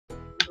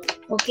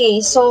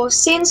Okay, so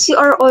since you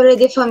are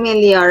already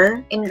familiar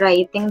in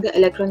writing the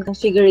electron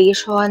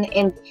configuration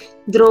and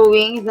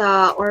drawing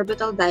the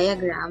orbital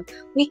diagram,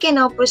 we can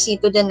now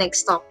proceed to the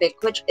next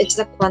topic, which is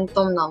the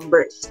quantum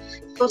numbers.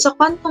 So sa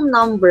quantum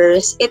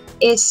numbers, it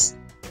is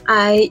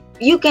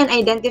you can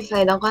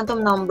identify the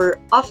quantum number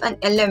of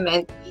an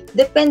element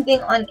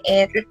depending on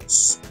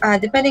its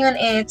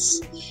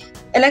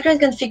electron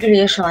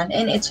configuration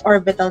and its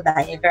orbital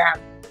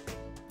diagram.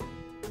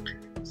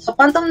 So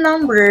quantum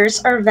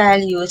numbers are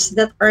values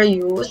that are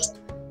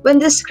used when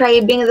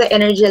describing the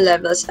energy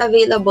levels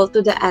available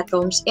to the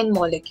atoms and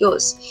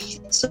molecules.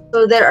 So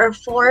there are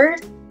 4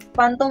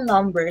 quantum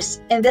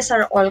numbers and these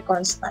are all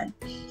constant.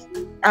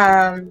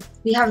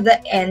 We have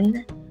the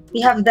N, we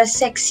have the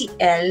sexy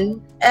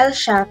L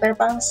siya, pero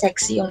parang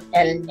sexy yung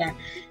L niya.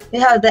 We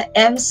have the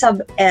M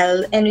sub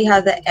L and we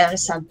have the M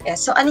sub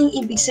S. So anong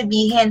ibig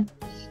sabihin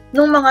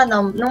nung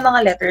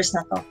mga letters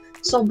na to?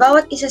 So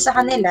bawat isa sa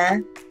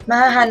kanila,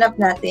 mahahanap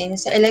natin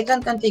sa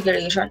electron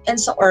configuration and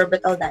sa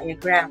orbital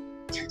diagram.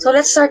 So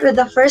let's start with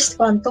the first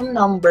quantum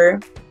number,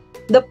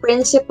 the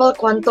principal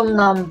quantum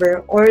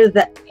number or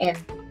the N.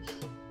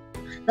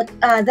 But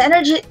the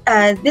energy,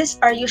 these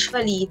are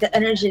usually the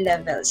energy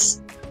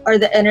levels or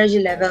the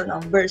energy level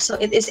number. So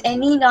it is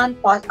any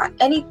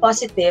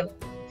positive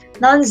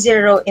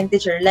non-zero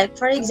integer. Like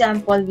for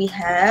example, we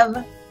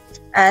have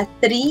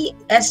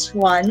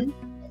 3s1.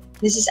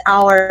 This is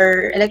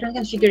our electron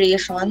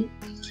configuration.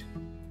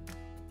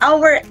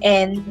 Our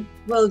N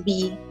will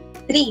be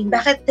 3.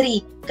 Bakit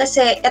 3?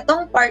 Kasi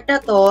itong part na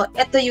to,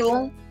 ito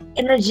yung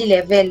energy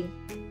level.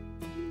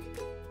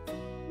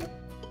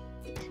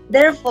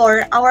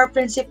 Therefore, our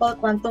principal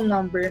quantum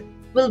number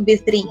will be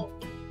 3.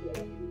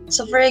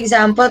 So for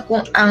example,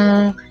 kung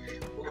ang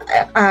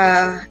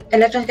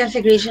electron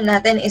configuration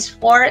natin is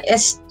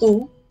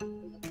 4s2,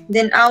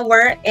 then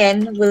our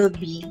N will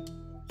be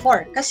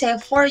 4. Kasi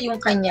 4 yung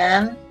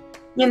kanyang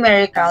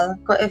numerical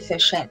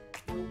coefficient.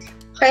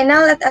 Okay, now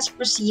let us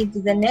proceed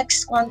to the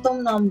next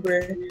quantum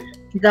number,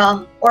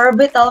 the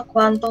orbital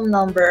quantum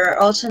number,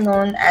 also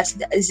known as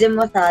the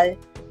azimuthal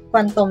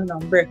quantum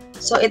number.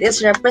 So it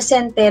is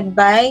represented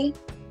by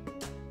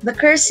the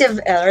cursive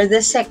L or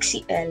the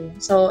sexy L.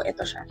 So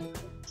ito siya.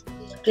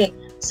 Okay,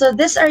 so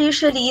these are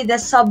usually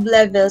the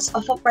sublevels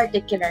of a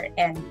particular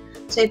N.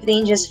 So it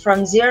ranges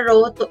from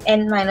 0 to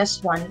n-1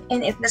 and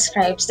it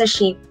describes the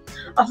shape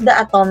of the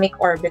atomic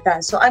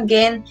orbital. So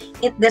again,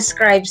 it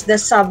describes the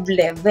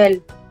sublevel.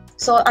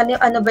 So ano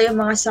ba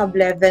yung mga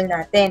sublevel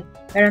natin?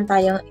 Meron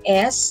tayong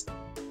S,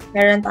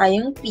 meron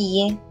tayong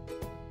P,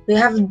 we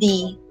have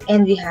D,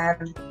 and we have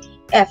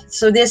F.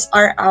 So these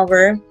are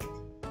our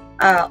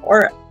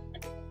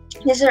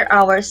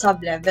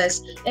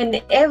sublevels. And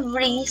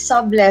every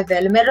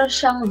sublevel, meron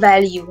siyang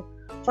value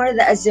for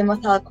the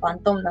azimuthal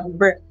quantum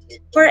number.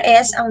 For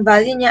S, ang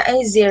value niya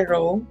ay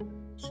 0.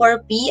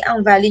 For P,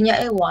 ang value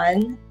niya ay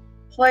 1.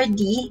 For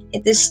D,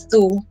 it is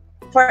 2.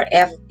 For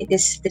F, it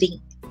is 3.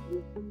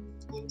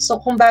 So,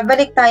 kung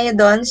babalik tayo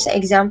doon sa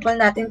example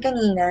natin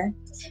kanina,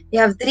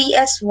 we have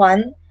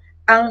 3s1.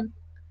 Ang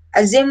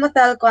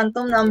azimuthal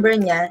quantum number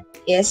niya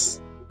is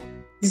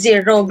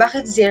 0.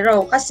 Bakit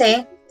 0?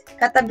 Kasi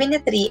katabi ni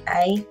 3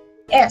 ay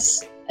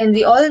S. And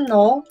we all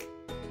know,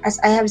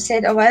 as I have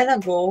said a while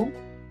ago,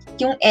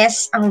 yung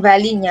S, ang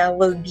value niya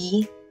will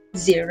be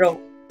 0.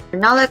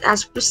 Now let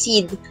us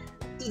proceed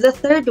to the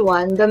third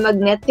one, the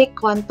magnetic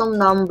quantum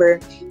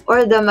number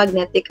or the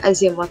magnetic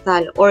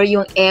azimuthal or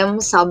yung M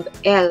sub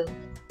L.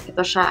 Ito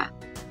siya.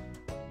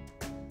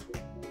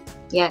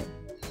 Yan.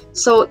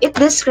 So it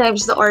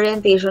describes the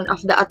orientation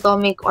of the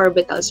atomic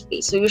orbital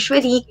space. So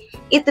usually,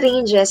 it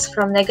ranges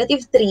from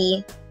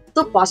 -3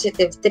 to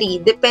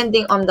 +3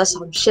 depending on the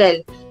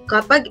subshell.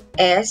 Kapag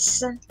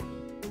S,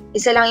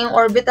 isa lang yung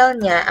orbital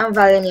niya, ang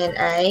value niyan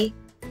ay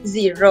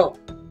 0.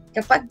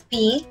 Kapag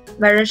P,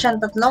 meron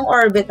siyang 3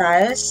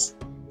 orbitals,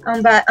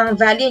 ang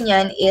value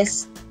niyan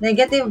is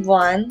 -1,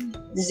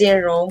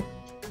 0,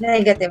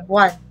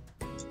 -1.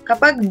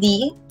 Kapag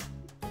D,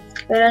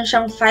 meron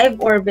siyang 5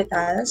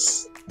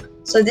 orbitals,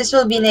 so this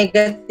will be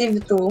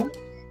 -2,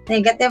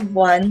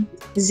 -1,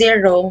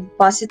 0,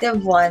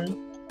 +1,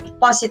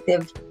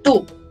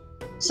 +2.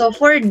 So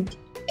for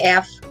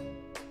F,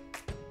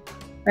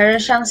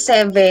 meron siyang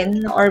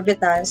 7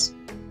 orbitals.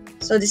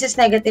 So this is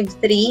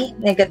 -3,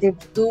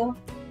 -2,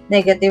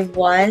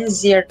 -1,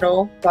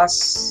 0,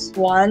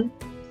 +1,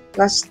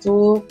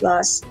 +2,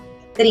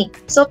 +3.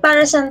 So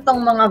para sa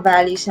tong mga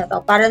values na to,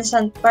 para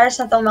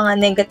sa tong mga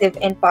negative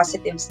and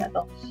positives na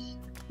to,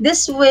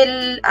 this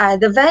will,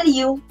 the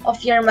value of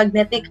your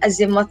magnetic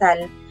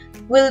azimuthal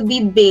will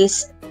be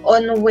based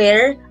on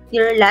where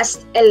your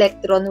last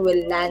electron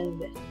will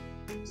land.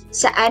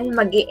 Saan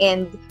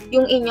mag-e-end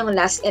yung inyong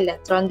last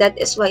electron. That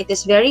is why it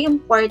is very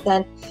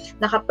important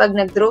na kapag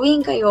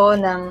nag-drawing kayo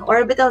ng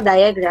orbital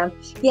diagram,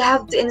 you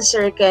have to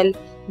encircle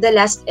the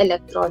last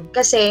electron.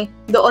 Kasi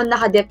doon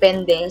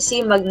nakadepende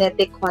si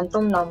magnetic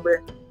quantum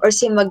number or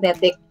si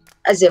magnetic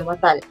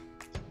azimuthal.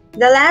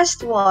 The last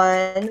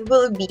one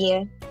will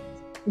be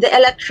the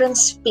electron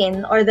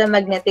spin or the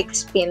magnetic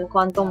spin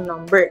quantum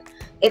number.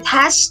 It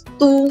has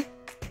two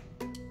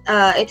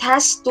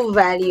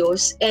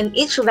values, and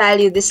each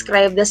value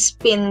describes the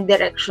spin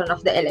direction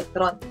of the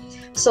electron.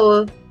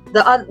 So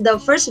the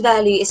first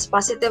value is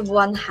positive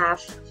 1/2.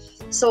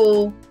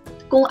 So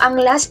kung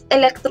ang last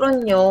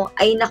electron nyo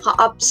ay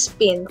naka-up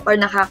spin or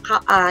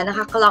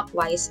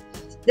naka-clockwise,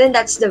 then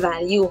that's the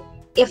value.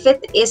 If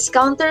it is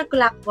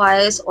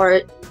counterclockwise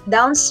or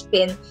down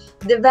spin,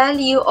 the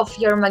value of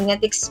your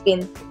magnetic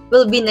spin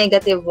will be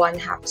negative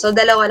 1/2. So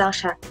dalawa lang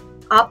siya,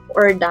 up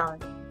or down.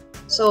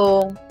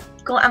 So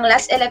kung ang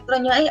last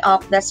electron nyo ay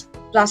up, that's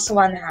plus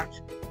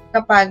 1/2.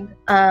 Kapag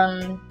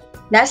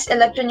last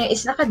electron nyo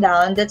is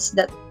naka-down, that's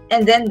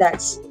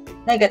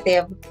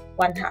negative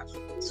 1/2.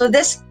 So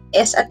this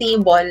is a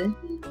table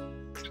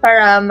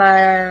para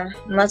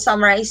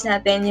ma-summarize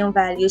natin yung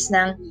values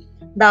ng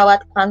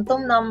bawat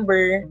quantum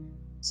number.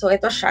 So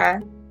ito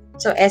siya.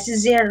 So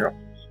S0.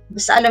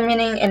 Basta alam nyo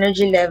na yung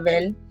energy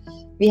level.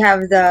 We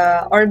have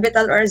the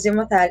orbital or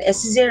azimuthal,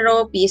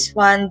 S0, P is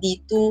 1,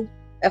 D2,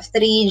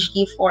 F3,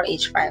 G4,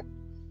 H5.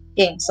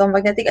 Okay, so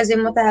magnetic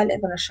azimuthal,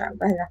 ito na siya.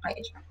 Bahala kayo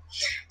siya.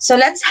 So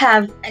let's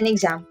have an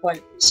example.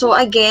 So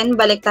again,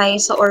 balik tayo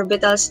sa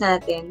orbitals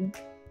natin.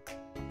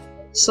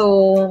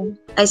 So,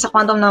 sa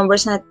quantum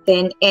numbers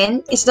natin, N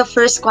is the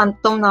first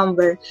quantum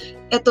number.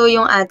 Ito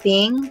yung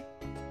ating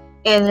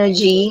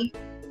energy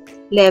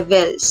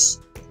levels.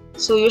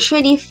 So,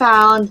 usually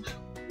found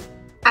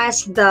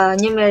as the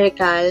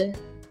numerical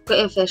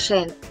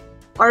coefficient.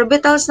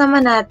 Orbitals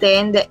naman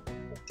natin, the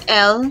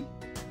L,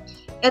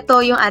 ito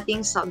yung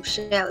ating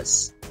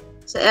subshells.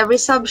 So, every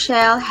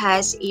subshell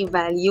has a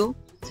value.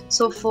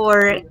 So,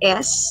 for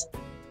S,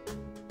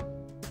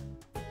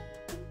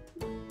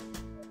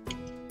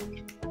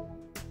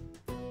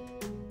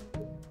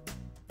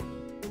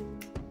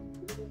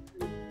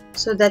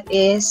 so that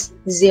is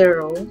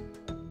 0.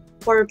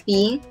 For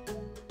P,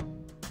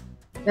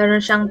 meron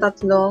siyang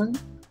tatlong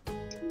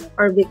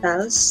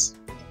orbitals.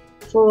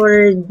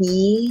 For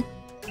D,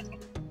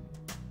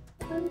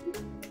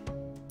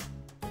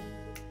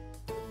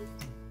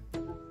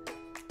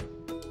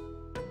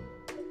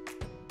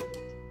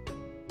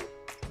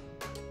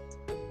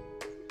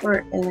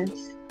 for F,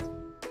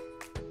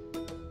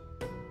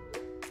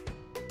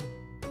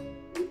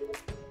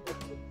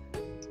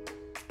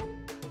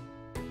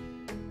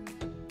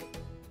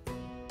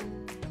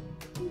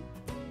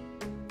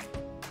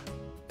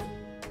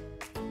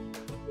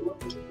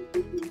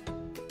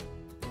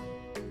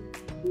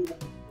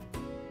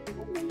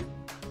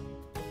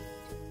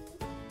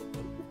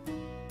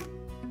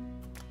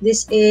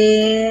 this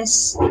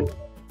is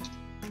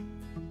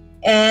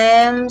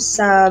M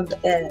sub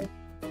L.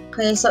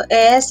 Okay, so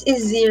S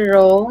is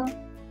 0,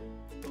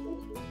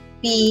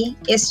 P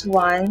is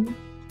 1,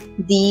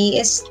 D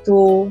is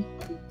 2,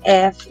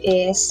 F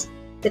is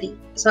 3.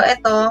 So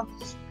ito,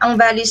 ang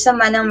values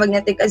naman ng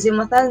magnetic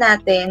azimuthal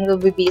natin will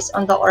be based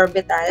on the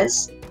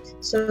orbitals.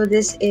 So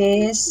this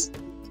is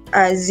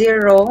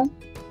 0.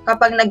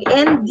 Kapag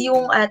nag-end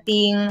yung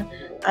ating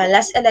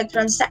last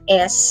electron sa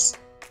S,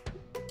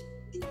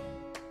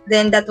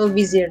 then that will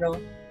be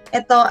 0.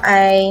 Ito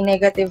ay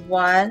negative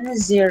 1,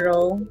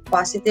 0,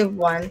 positive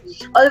 1.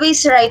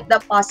 Always write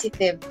the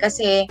positive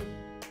kasi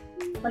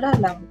wala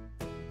lang.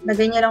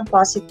 Lagay niya lang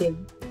positive.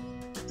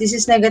 This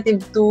is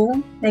negative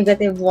 2,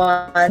 negative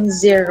 1,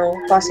 0,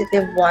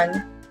 positive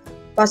 1,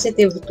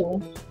 positive 2.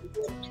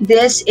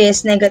 This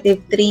is negative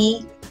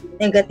 3,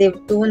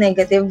 negative 2,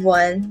 negative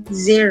 1,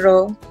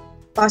 0,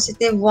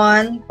 positive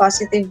 1,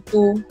 positive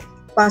 2,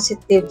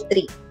 positive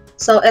 3.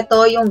 So,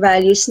 ito yung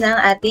values ng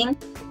ating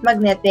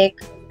magnetic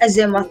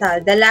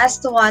azimuthal. The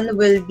last one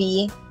will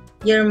be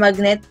your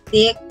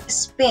magnetic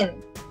spin.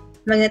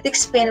 Magnetic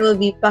spin will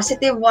be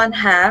positive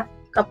 1/2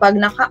 kapag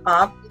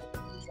naka-up,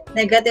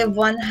 negative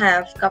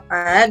 1/2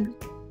 kapag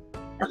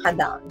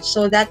naka-down.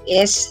 So, that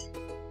is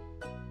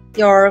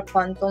your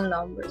quantum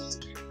numbers.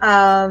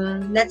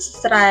 Let's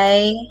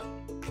try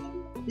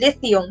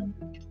lithium.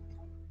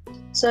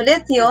 So,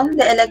 lithium,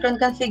 the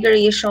electron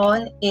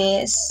configuration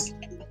is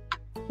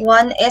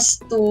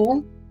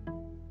 1s2,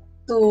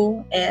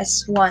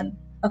 2s1.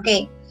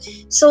 Okay.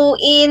 So,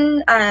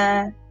 in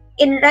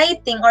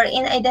writing or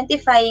in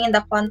identifying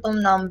the quantum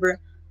number,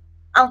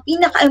 ang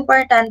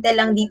pinaka-importante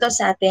lang dito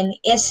sa atin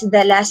is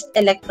the last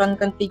electron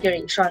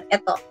configuration.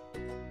 Ito.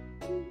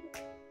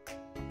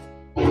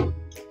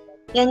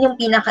 Yan yung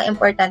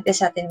pinaka-importante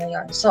sa atin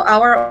ngayon. So,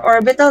 our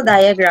orbital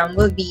diagram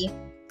will be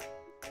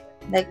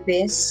like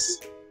this.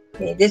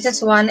 Okay, this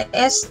is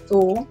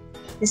 1s2,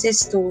 this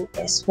is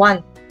 2s1.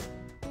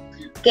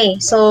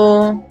 Okay,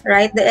 so,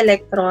 write the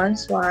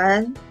electrons,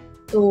 1,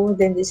 2,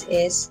 then this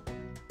is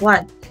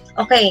 1.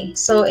 Okay,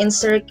 so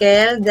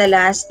encircle the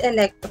last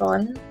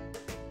electron.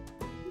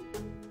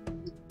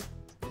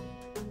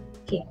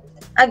 Okay.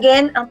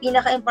 Again, ang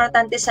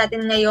pinaka-importante sa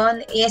atin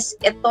ngayon is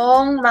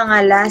itong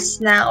mga last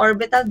na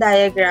orbital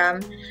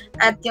diagram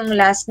at yung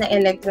last na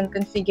electron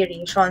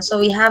configuration. So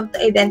we have to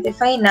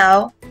identify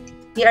now,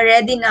 we are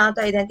ready now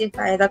to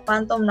identify the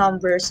quantum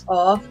numbers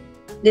of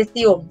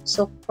lithium.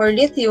 So, for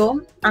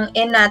lithium, ang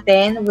N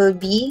natin will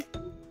be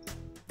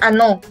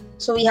ano?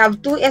 So, we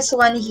have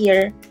 2s1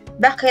 here.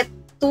 Bakit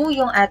 2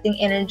 yung ating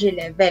energy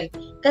level?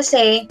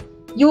 Kasi,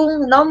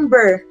 yung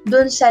number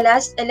dun sa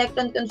last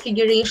electron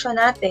configuration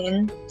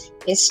natin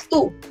is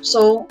 2.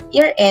 So,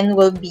 your N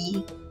will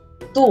be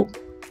 2.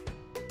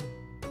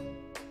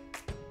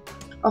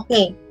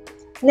 Okay.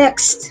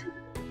 Next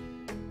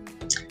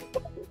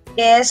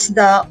is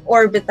the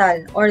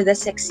orbital or the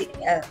sexy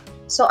L.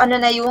 So, ano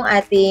na yung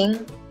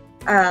ating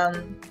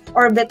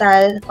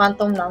orbital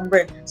quantum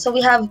number? So,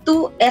 we have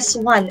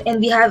 2s1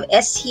 and we have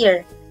s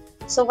here.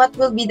 So, what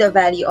will be the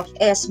value of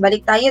s?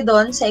 Balik tayo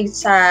doon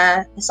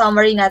sa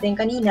summary natin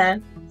kanina.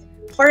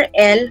 For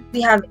L,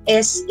 we have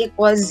s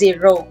equals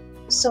 0.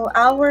 So,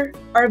 our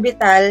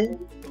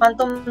orbital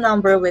quantum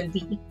number will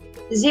be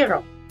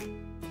 0.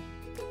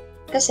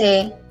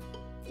 Kasi,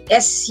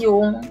 s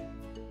yung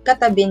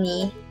katabi ni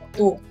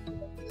 2.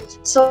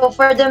 So,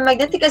 for the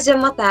magnetic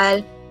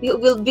azimuthal, we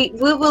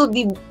will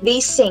be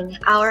basing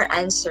our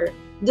answer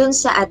dun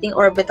sa ating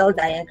orbital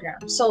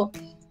diagram. So,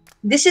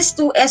 this is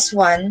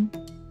 2s1.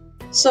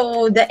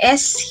 So, the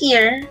s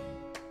here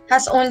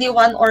has only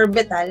one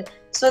orbital.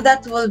 So,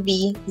 that will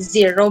be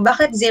 0.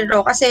 Bakit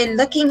 0? Kasi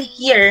looking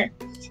here,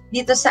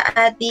 dito sa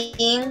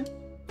ating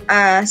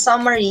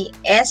summary,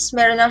 s,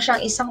 meron lang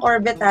siyang isang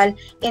orbital,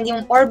 and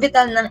yung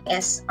orbital ng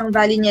s, ang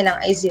value niya lang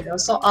ay 0.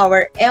 So,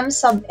 our m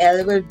sub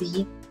L will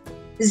be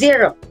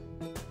 0.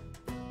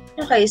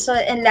 Okay, so,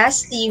 and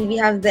lastly, we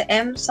have the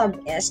m sub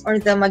s, or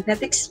the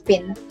magnetic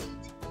spin.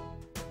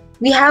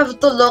 We have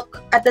to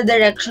look at the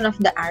direction of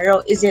the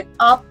arrow. Is it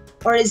up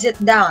or is it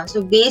down?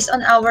 So, based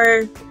on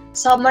our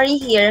summary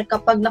here,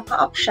 kapag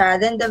naka-up siya,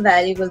 then the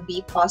value will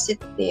be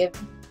positive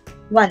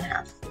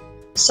 1/2.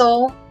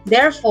 So,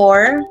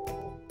 therefore,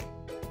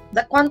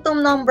 the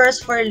quantum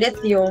numbers for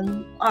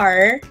lithium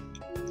are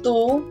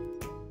 2,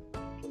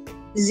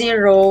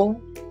 0,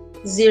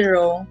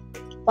 0,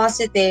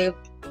 positive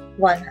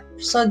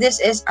 1/2. So, this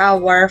is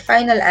our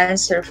final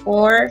answer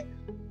for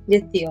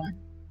lithium.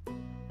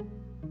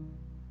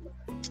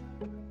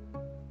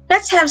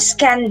 Let's have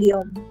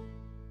scandium.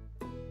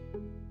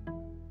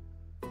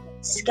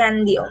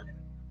 Scandium.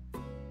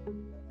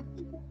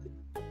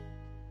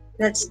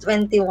 That's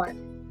 21.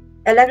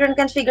 Electron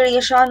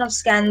configuration of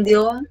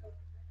scandium.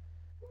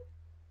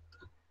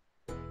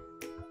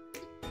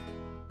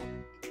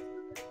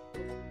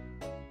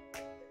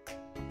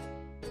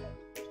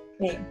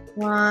 Okay,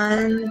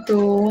 1,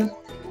 2,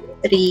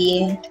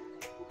 3,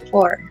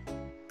 4.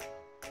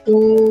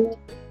 2,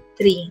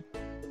 3.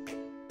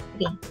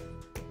 3.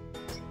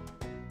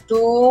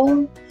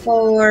 2,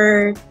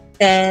 4,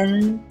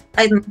 10.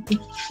 Ay,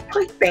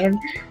 10.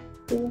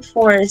 2,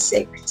 4,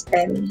 6,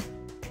 10.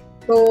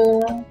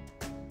 2,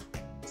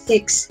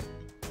 6,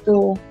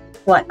 2,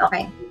 1.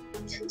 Okay.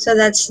 So,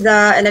 that's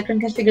the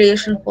electron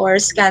configuration for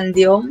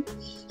scandium.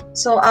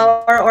 So,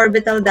 our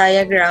orbital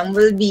diagram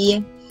will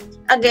be,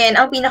 again,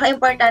 ang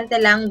pinaka-importante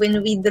lang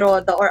when we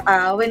draw the, or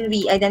when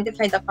we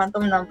identify the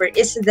quantum number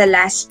is the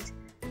last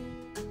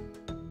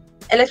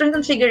electron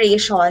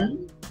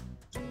configuration.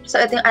 So,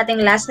 ito yung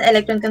ating last na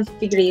electron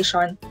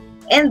configuration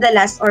and the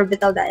last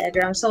orbital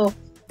diagram. So,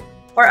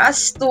 for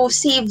us to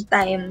save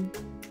time,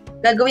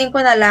 gagawin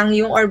ko na lang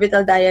yung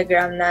orbital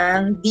diagram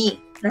ng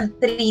D, ng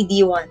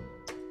 3D1.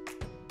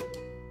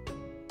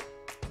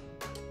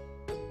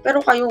 Pero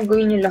kayo,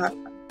 gawin nyo lahat.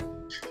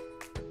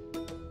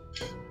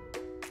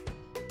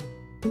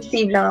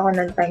 Save lang ako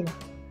ng time.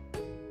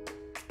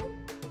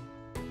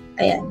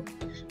 Ayan.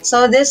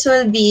 So, this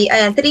will be,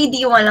 ayan,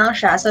 3D1 lang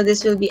siya. So,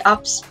 this will be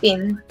up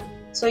spin.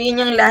 So, yun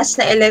yung last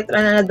na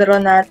electron na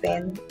na-draw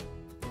natin.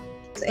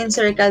 So,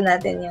 encircle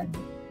natin yun.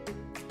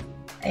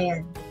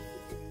 Ayan.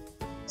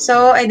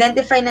 So,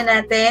 identify na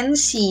natin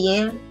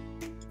si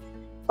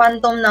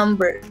quantum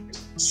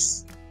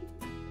numbers.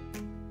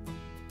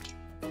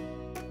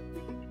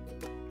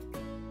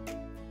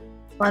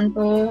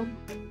 Quantum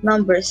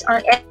numbers.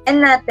 Ang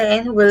N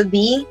natin will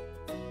be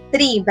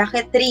 3.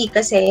 Bakit 3?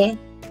 Kasi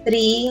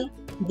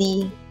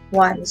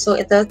 3D1. So,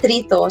 ito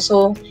 3 to.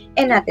 So,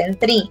 N natin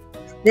 3.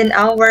 Then,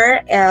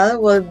 our L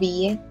will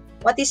be,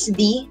 what is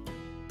D?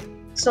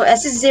 So,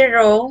 S is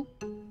 0,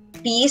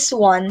 P is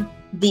 1,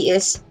 D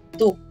is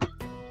 2.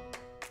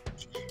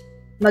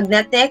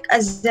 Magnetic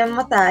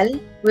azimuthal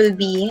will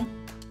be,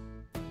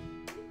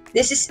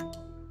 this is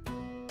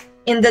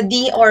in the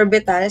D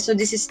orbital. So,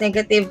 this is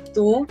negative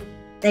 2,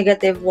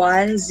 negative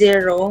 1,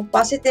 0,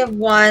 positive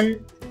 1,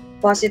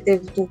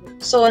 positive 2.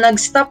 So,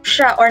 nag-stop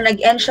siya or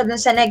nag-end siya dun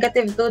sa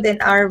negative 2, then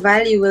our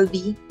value will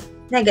be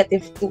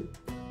negative 2.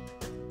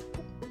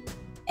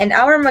 And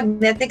our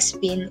magnetic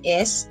spin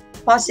is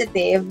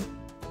positive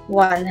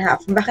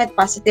 1/2. Bakit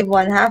positive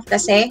 1/2?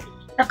 Kasi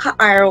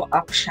naka-arrow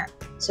up siya.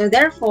 So,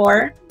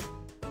 therefore,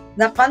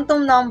 the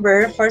quantum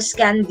number for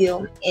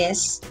scandium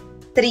is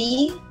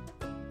 3,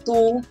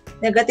 2,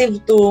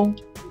 negative 2,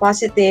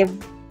 positive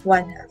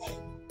 1/2.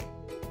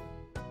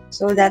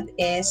 So, that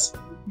is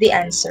the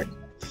answer.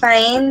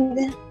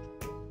 Find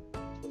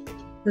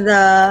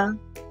the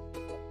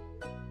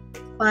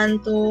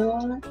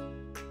quantum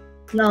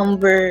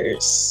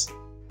numbers.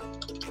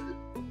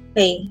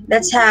 Okay,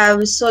 let's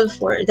have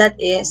sulfur. That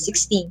is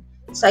 16.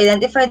 So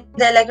identify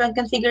the electron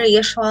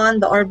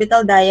configuration, the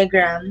orbital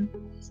diagram,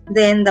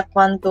 then the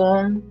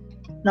quantum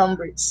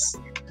numbers.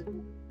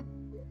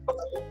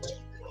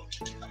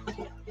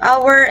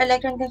 Our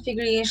electron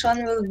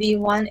configuration will be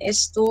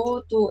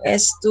 1s2,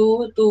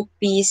 2s2,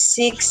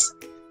 2p6,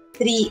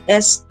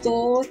 3s2,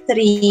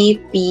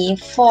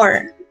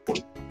 3p4.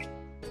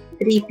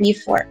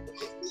 3p4.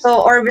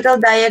 So, orbital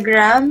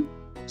diagram.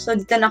 So,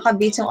 dito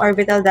nakabit yung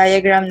orbital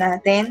diagram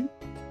natin.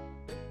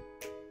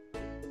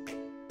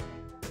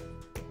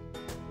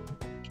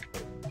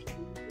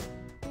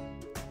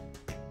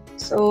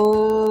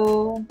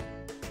 So,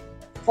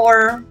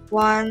 4,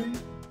 1,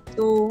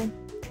 2,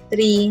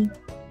 3,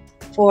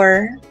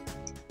 4.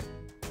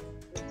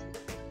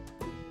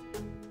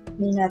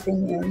 Hindi natin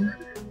yun.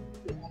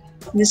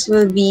 This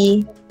will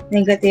be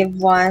negative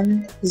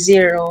 1,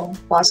 0,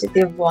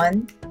 positive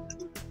 1.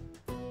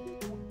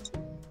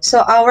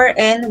 So, our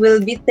n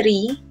will be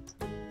 3.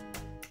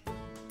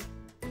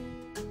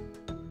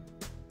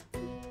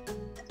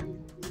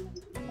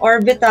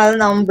 Orbital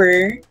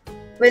number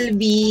will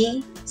be,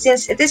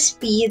 since it is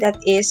p,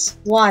 that is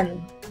 1.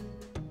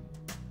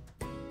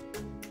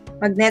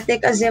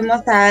 Magnetic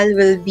azimuthal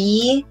will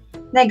be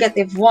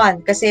negative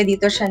 1 kasi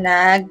dito siya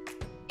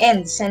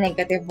nag-end sa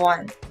negative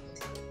 1.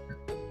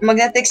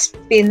 Magnetic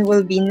spin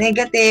will be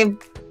negative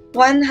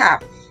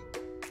 1/2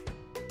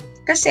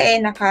 kasi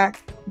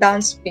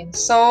naka-down spin.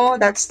 So,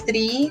 that's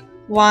 3,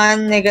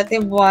 1,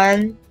 negative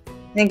 1,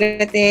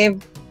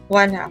 negative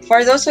 1/2.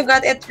 For those who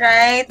got it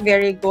right,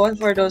 very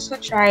good. For those who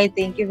tried,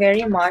 thank you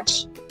very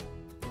much.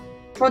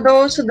 For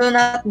those who do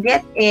not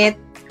get it,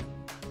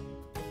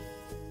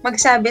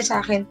 magsabi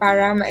sa akin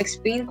para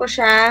ma-explain ko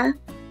siya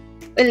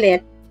ulit.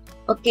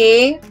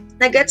 Okay?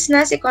 Nagets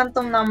na si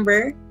quantum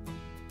number?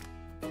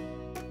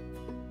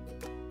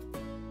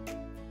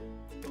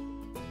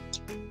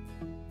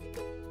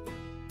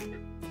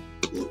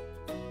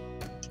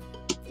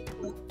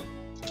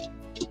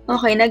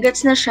 Okay,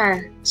 nagets na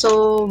siya.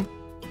 So,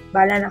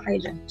 bala na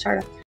kayo dyan.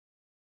 Charot.